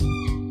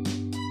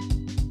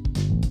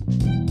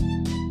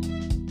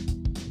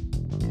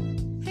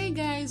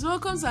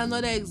welcome to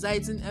another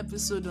exciting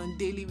episode on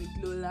Daily with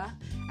Lola.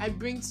 I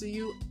bring to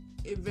you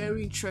a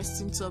very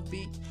interesting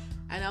topic,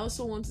 and I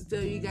also want to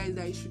tell you guys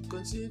that you should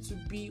continue to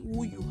be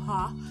who you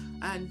are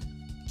and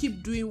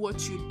keep doing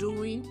what you're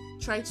doing.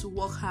 Try to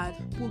work hard,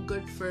 put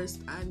God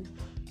first, and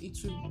it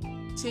will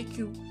take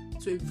you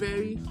to a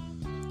very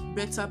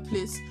better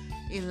place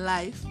in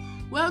life.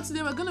 Well,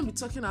 today we're going to be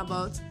talking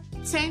about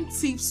 10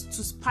 tips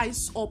to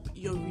spice up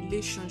your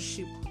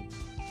relationship.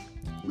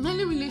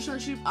 Many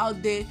relationships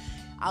out there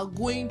are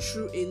going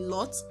through a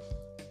lot.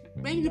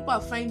 Many people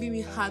are finding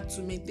it hard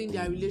to maintain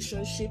their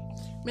relationship.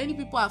 Many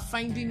people are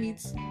finding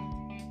it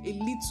a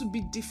little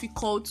bit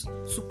difficult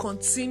to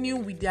continue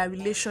with their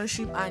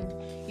relationship, and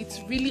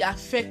it's really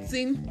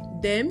affecting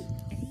them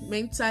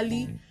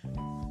mentally.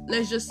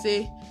 Let's just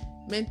say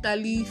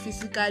mentally,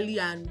 physically,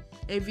 and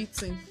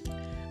everything.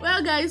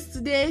 Well, guys,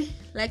 today,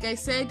 like I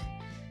said,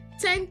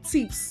 10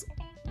 tips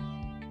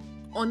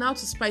on how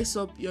to spice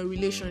up your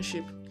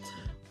relationship.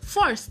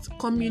 First,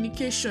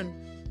 communication.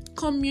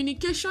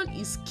 Communication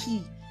is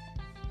key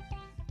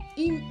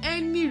in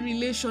any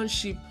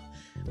relationship,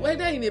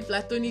 whether in a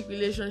platonic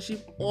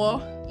relationship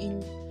or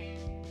in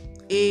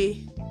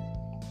a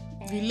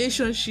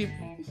relationship.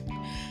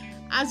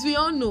 As we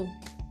all know,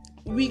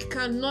 we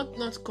cannot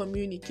not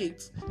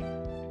communicate.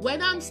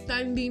 Whether I'm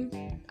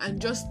standing and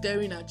just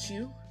staring at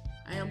you,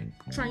 I am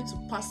trying to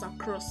pass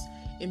across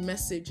a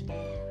message.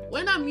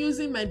 When I'm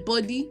using my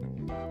body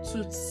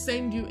to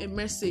send you a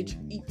message,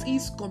 it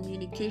is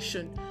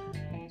communication.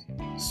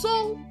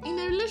 So, in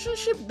a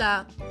relationship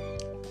that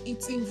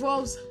it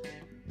involves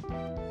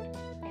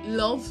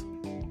love,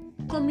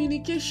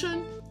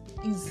 communication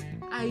is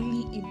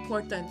highly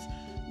important,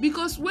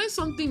 because when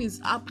something is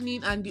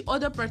happening and the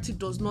other party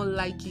does not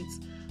like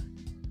it,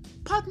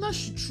 partners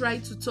should try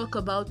to talk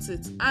about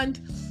it. And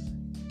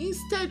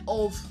instead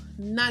of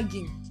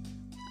nagging,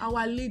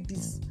 our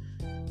ladies,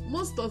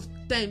 most of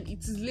the time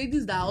it is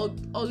ladies that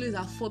always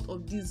are fault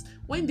of this.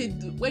 When they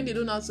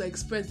don't know how to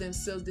express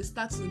themselves, they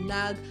start to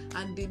nag,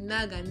 and they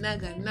nag and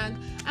nag and nag.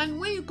 And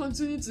when you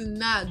continue to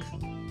nag,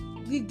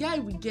 the guy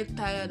will get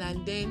tired,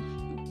 and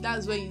then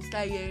that's when you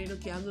start hearing,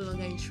 okay, I'm no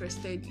longer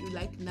interested, you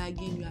like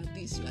nagging, you are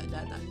this, you are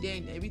that, and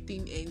then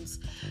everything ends.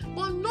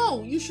 But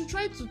no, you should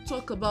try to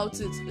talk about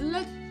it.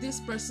 Let this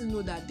person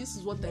know that this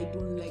is what I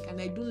don't like, and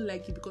I don't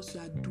like it because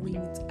you are doing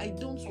it. I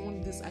don't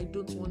want this, I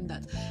don't want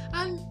that.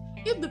 And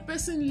if the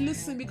person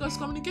listens, because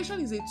communication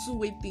is a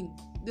two-way thing,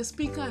 the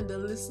speaker and the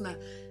listener,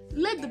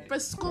 let the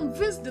person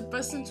convince the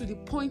person to the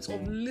point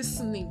of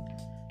listening.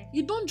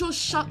 You don't just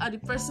shout at the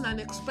person and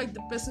expect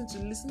the person to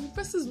listen. The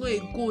person is not a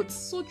goat,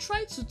 so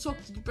try to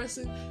talk to the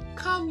person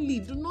calmly.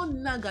 Do not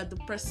nag at the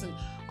person.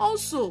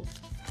 Also,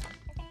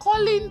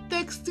 calling,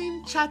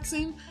 texting,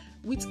 chatting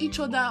with each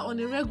other on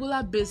a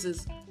regular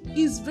basis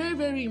is very,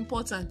 very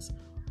important.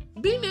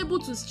 Being able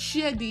to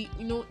share the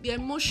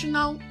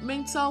emotional,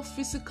 mental,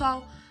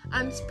 physical,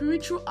 and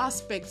spiritual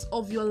aspects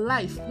of your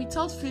life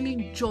without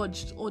feeling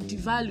judged or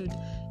devalued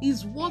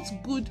is what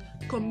good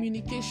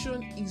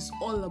communication is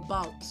all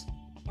about.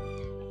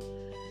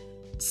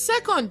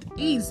 Second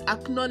is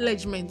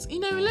acknowledgement.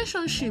 In a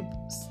relationship,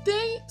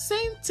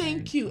 saying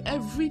thank you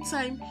every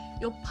time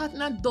your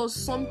partner does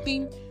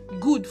something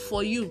good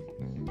for you,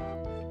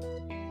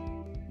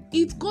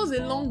 it goes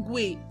a long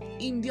way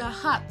in their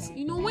heart.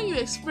 When you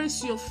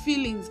express your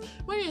feelings,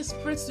 when you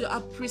express your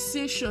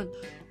appreciation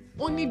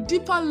on a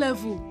deeper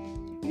level,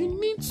 you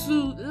need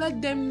to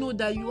let them know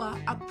that you are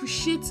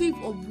appreciative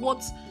of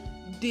what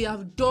they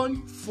have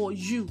done for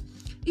you.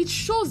 It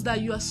shows that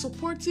you are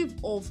supportive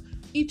of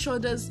each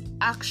other's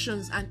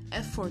actions and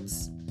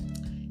efforts.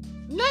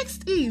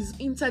 Next is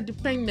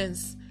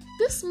interdependence.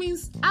 This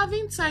means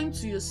having time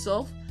to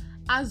yourself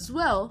as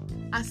well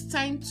as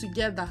time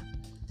together.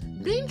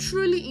 Being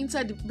truly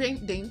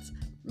interdependent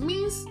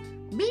means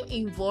being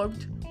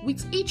involved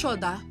with each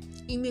other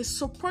in a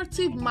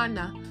supportive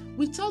manner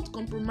without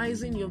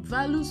compromising your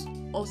values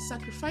or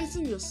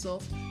sacrificing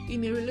yourself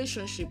in a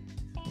relationship.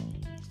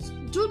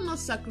 Do not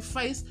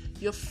sacrifice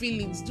your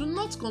feelings. Do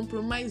not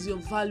compromise your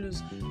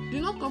values. Do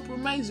not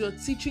compromise your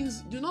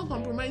teachings. Do not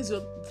compromise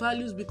your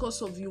values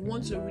because of you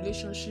want your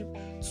relationship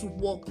to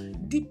work.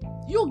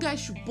 You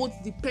guys should both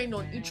depend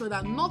on each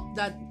other, not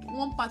that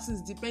one person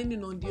is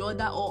depending on the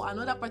other or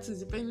another person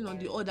is depending on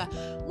the other.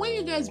 When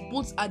you guys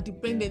both are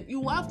dependent,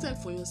 you will have time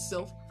for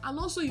yourself, and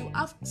also you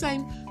have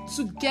time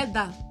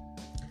together.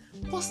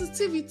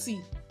 Positivity.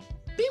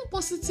 Being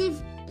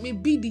positive may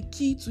be the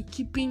key to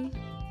keeping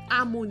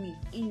harmony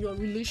in your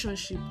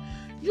relationship.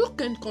 You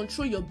can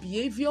control your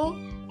behavior,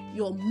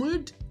 your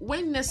mood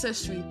when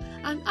necessary,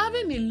 and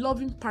having a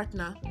loving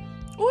partner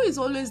who is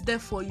always there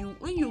for you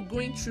when you're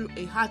going through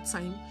a hard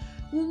time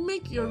will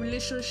make your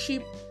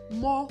relationship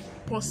more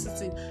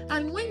positive.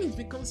 And when it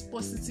becomes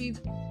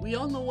positive, we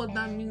all know what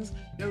that means.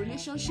 Your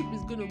relationship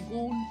is going to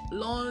go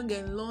long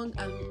and long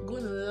and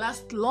going to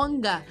last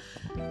longer.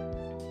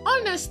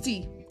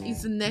 Honesty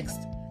is the next.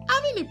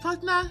 Having a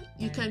partner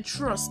you can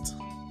trust,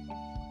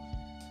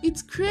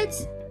 it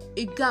creates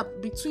a gap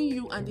between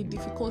you and the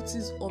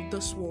difficulties of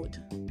this world.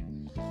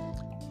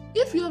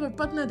 If you have a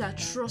partner that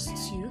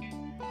trusts you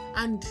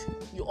and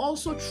you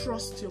also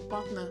trust your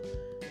partner,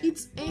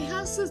 it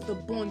enhances the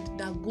bond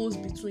that goes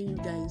between you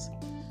guys,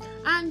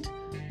 and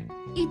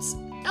it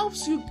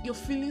helps your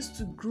feelings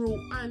to grow,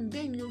 and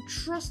then you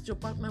trust your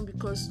partner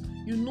because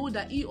you know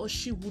that he or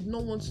she would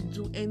not want to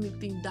do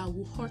anything that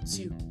will hurt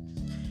you.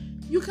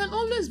 You can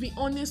always be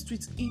honest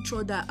with each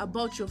other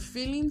about your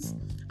feelings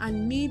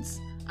and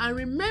needs, and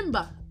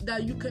remember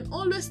that you can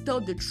always tell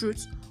the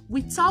truth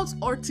without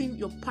hurting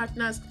your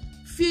partner's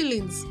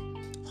feelings.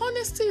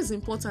 Honesty is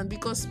important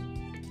because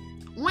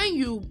when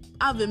you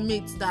have a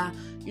mate that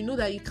you know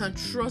that you can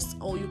trust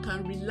or you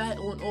can rely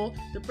on, or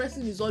the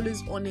person is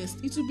always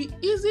honest, it will be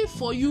easy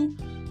for you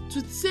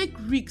to take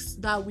risks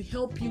that will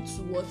help you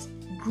to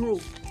grow.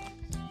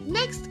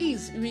 Next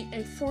is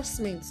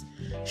reinforcement.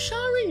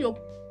 Showering your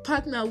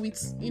partner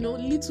with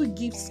little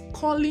gifts,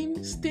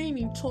 calling, staying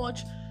in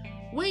touch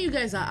when you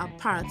guys are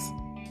apart,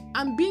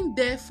 and being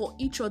there for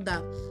each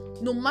other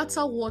no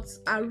matter what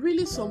are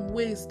really some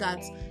ways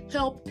that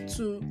help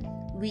to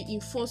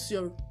reinforce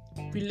your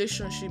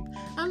relationship.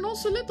 And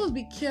also, let us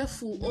be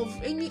careful of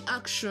any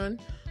action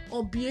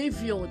or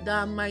behavior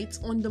that might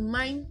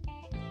undermine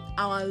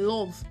our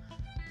love,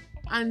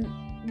 and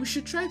we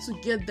should try to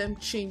get them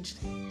changed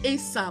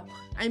ASAP.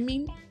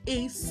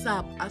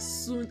 ASAP, as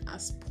soon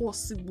as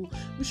possible.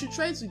 We should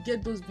try to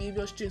get those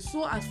behaviors changed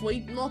so as for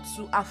it not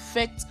to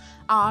affect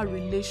our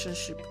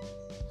relationship.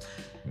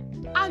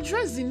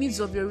 Address the needs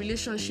of your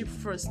relationship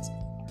first.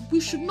 We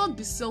should not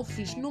be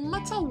selfish. No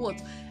matter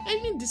what,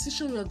 any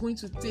decision we are going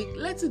to take,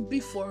 let it be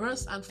for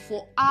us and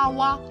for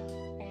our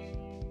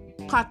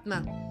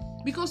partner.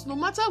 Because no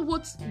matter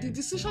what, the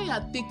decision you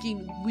are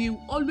taking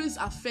will always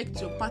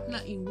affect your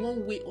partner in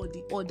one way or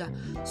the other.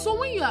 So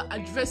when you are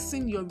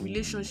addressing your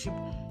relationship,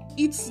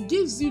 it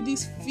gives you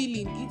this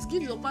feeling, it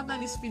gives your partner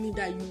this feeling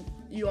that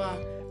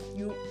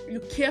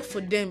you care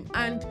for them,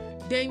 and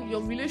then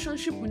your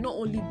relationship will not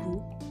only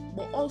grow,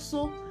 but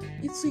also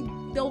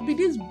there will be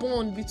this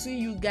bond between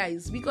you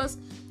guys. Because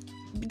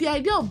the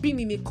idea of being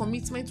in a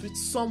commitment with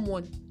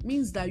someone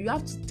means that you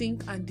have to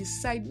think and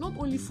decide not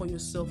only for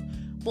yourself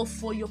but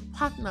for your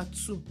partner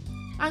too.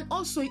 And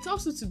also it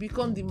helps you to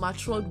become the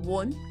matured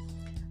one.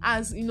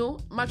 As you know,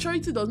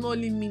 maturity does not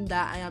only mean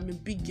that I am a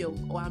big girl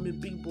or I'm a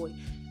big boy.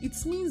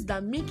 It means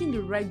that making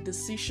the right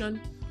decision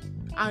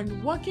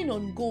and working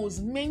on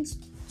goals meant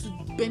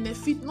to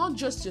benefit not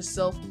just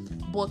yourself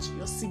but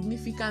your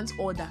significant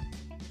other.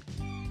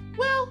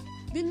 Well,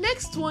 the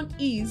next one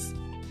is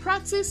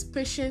practice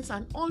patience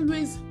and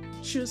always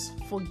choose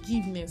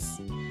forgiveness.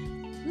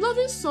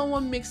 Loving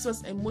someone makes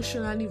us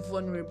emotionally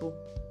vulnerable.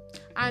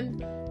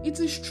 And it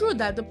is true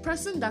that the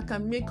person that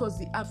can make us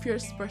the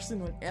happiest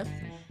person on earth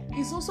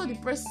is also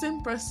the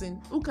same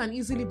person who can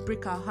easily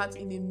break our heart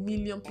in a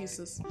million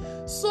pieces.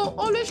 So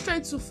always try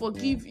to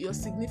forgive your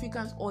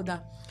significant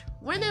other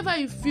whenever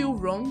you feel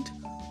wronged,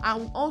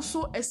 and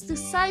also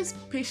exercise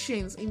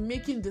patience in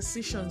making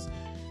decisions.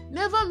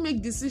 Never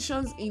make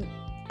decisions in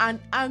an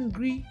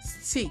angry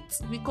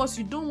state, because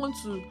you don't want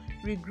to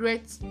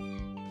regret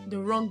the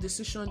wrong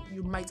decision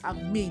you might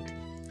have made.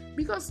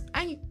 Because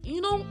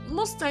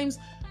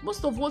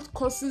most of what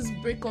causes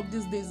breakup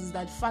these days is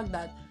that fact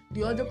that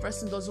the other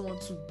person doesn't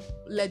want to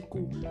let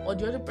go, or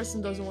the other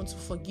person doesn't want to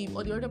forgive,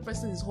 or the other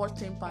person is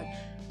hot-tempered.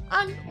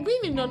 And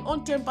being in an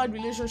untempered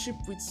relationship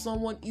with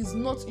someone is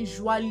not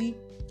usually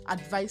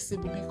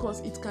advisable, because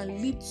it can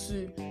lead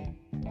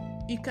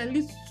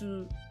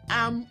to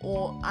harm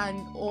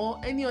or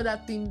any other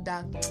thing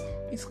that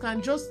it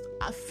can just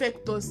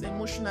affect us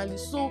emotionally.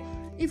 So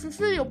if you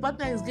feel your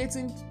partner is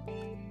getting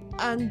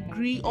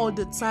angry all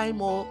the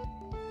time, or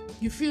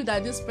you feel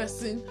that this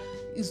person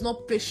is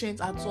not patient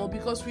at all,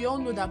 because we all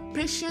know that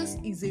patience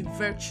is a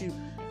virtue,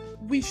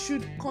 we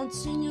should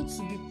continue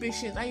to be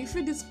patient. And if you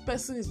feel this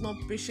person is not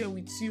patient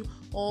with you,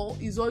 or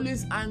is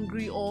always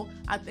angry, or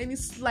at any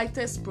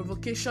slightest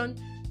provocation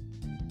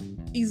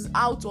is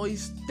out, or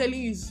is telling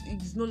you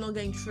he's no longer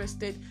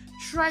interested,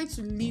 try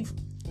to leave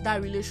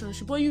that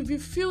relationship. But if you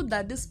feel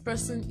that this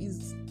person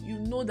is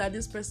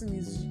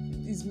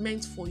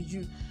meant for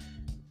you,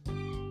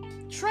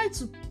 try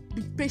to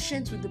be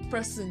patient with the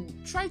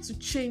person. Try to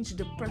change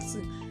the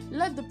person.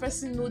 Let the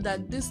person know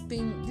that this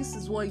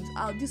is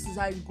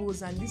how it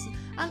goes,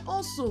 and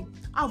also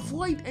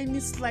avoid any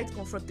slight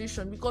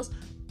confrontation, because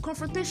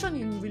confrontation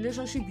in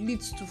relationship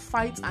leads to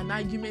fights and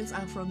arguments,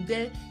 and from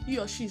there he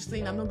or she is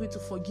saying, I'm not going to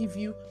forgive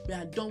you, we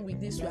are done with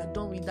this, we are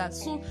done with that.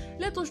 So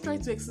let us try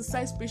to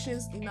exercise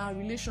patience in our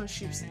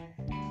relationships.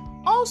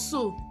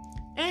 Also,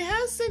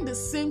 enhancing the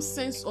same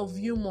sense of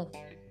humor.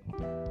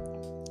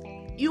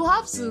 You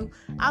have to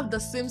have the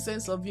same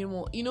sense of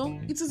humor.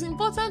 It is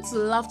important to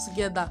laugh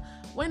together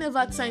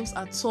whenever times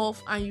are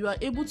tough, and you are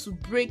able to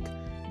break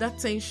that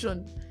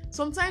tension.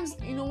 Sometimes,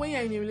 when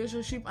you're in a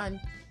relationship and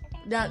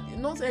that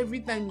not every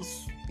time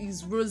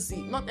is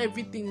rosy, not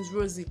everything is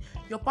rosy.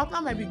 Your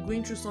partner might be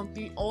going through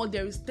something, or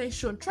there is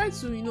tension. Try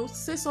to,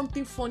 say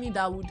something funny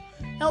that would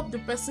help the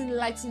person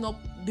lighten up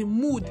the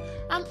mood.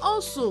 And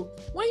also,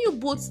 when you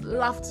both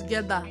laugh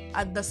together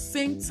at the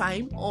same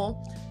time,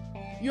 or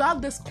you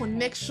have this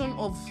connection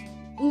of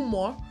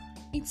humor,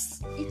 it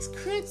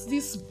creates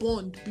this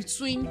bond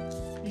between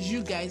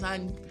you guys,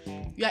 and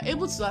you are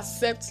able to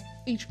accept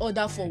each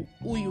other for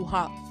who you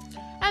are.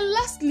 And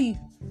lastly,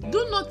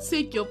 do not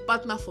take your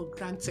partner for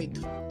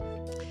granted.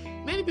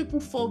 Many people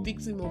fall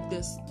victim of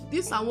this.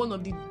 These are one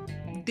of the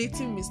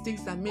dating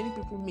mistakes that many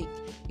people make,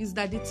 is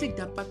that they take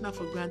their partner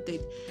for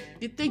granted.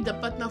 They take their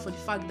partner for the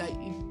fact that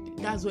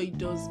that's what he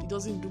does. He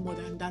doesn't do more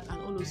than that,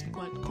 and all those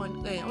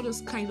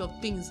kind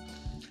of things.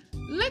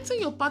 Letting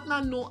your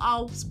partner know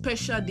how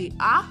special they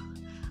are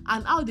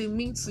and how they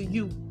mean to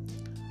you,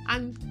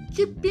 and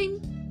keeping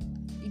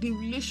the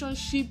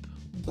relationship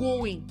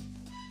going.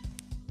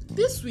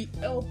 This will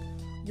help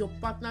your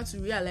partner to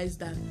realize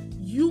that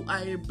you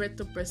are a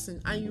better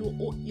person, and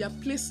you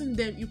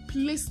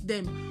place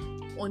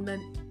them on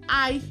an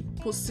high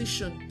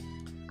position.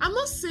 I'm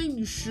not saying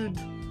you should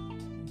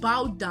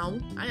bow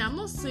down, and I'm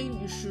not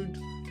saying you should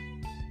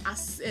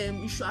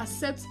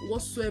accept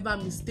whatsoever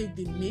mistake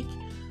they make.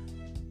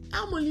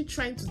 I'm only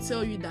trying to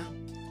tell you that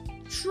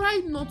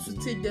try not to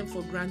take them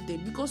for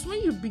granted, because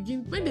when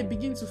they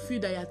begin to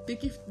feel that you're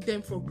taking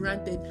them for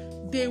granted,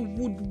 they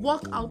would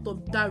walk out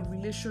of that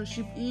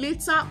relationship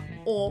later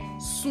or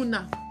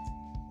sooner.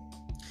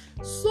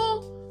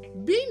 So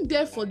being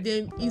there for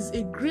them is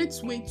a great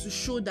way to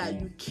show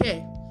that you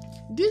care.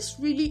 This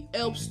really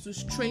helps to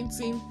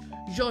strengthen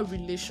your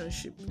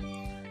relationship.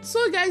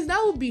 So guys,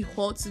 that will be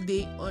all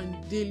today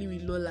on Daily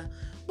with Lola.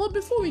 But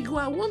before we go,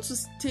 I want to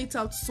state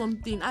out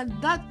something, and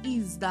that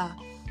is that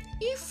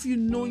if you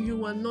know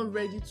you are not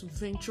ready to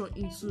venture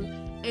into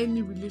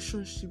any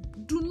relationship,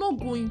 do not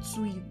go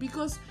into it,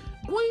 because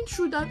going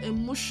through that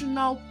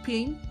emotional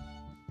pain,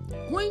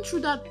 going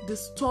through that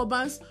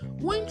disturbance,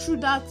 going through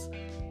that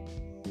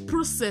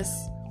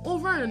process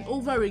over and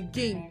over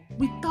again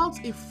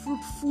without a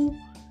fruitful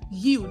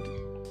yield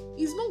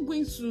is not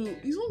going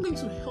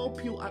to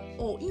help you at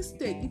all.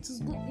 Instead,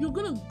 you're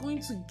going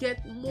to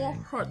get more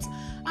hurt,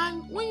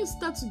 and when you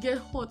start to get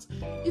hurt,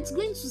 it's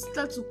going to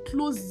start to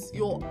close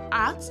your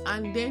heart,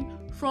 and then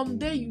from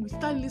there you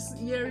start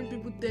hearing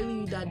people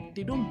telling you that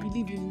they don't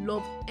believe in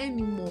love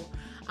anymore.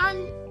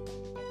 And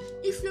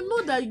if you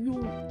know that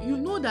you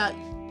know that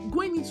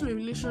going into a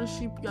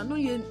relationship,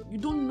 you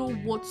don't know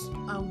what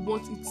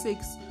it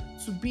takes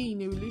to be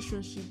in a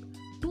relationship,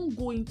 don't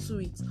go into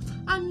it.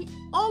 And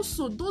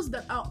also, those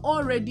that are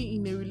already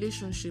in a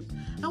relationship,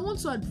 I want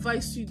to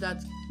advise you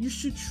that you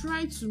should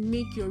try to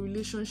make your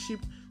relationship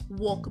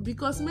work,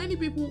 because many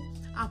people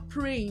are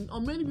praying,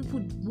 or many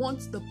people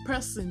want the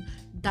person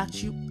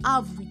that you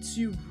have with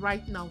you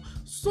right now.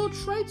 So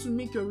try to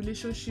make your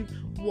relationship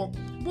work.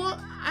 But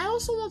I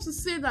also want to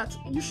say that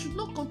you should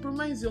not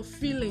compromise your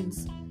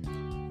feelings.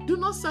 Do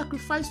not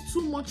sacrifice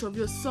too much of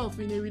yourself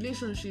in a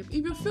relationship.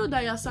 If you feel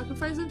that you are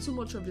sacrificing too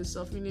much of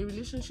yourself in a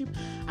relationship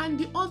and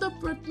the other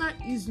partner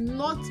is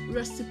not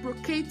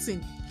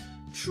reciprocating,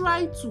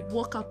 try to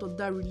walk out of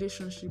that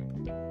relationship.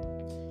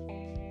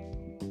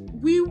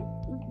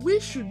 We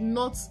should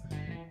not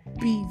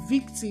be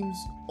victims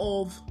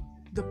of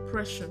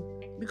depression,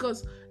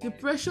 because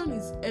depression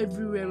is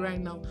everywhere right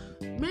now.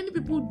 Many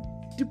people,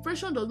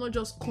 depression does not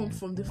just come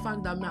from the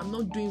fact that I'm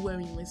not doing well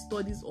in my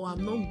studies, or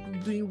I'm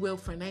not doing well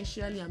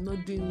financially, I'm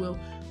not doing well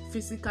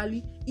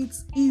physically. It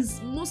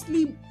is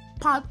mostly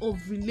part of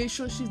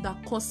relationships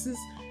that causes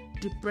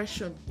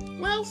depression.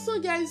 Well, so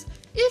guys,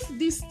 if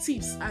these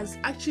tips has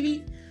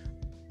actually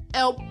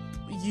helped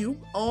you,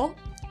 or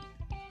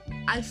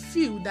I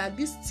feel that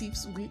these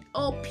tips will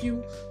help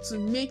you to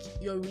make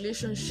your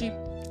relationship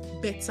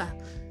better.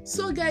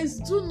 So guys,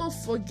 do not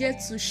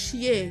forget to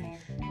share.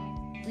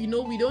 We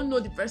don't know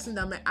the person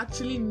that might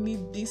actually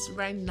need this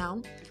right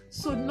now,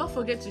 so do not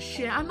forget to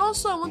share. And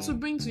also, I want to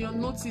bring to your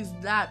notice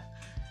that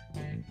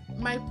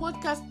my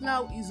podcast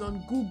now is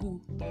on Google.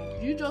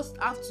 You just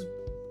have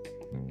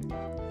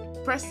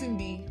to press in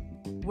the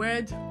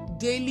word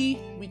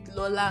Daily with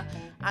Lola,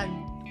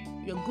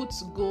 and you're good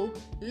to go.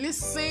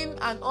 Listen,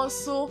 and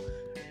also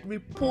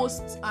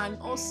repost, and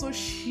also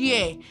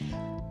share.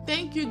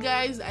 Thank you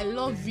guys, I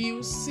love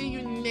you. See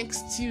you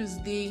next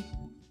Tuesday,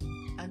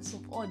 and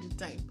so all the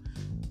time.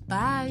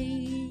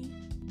 Bye.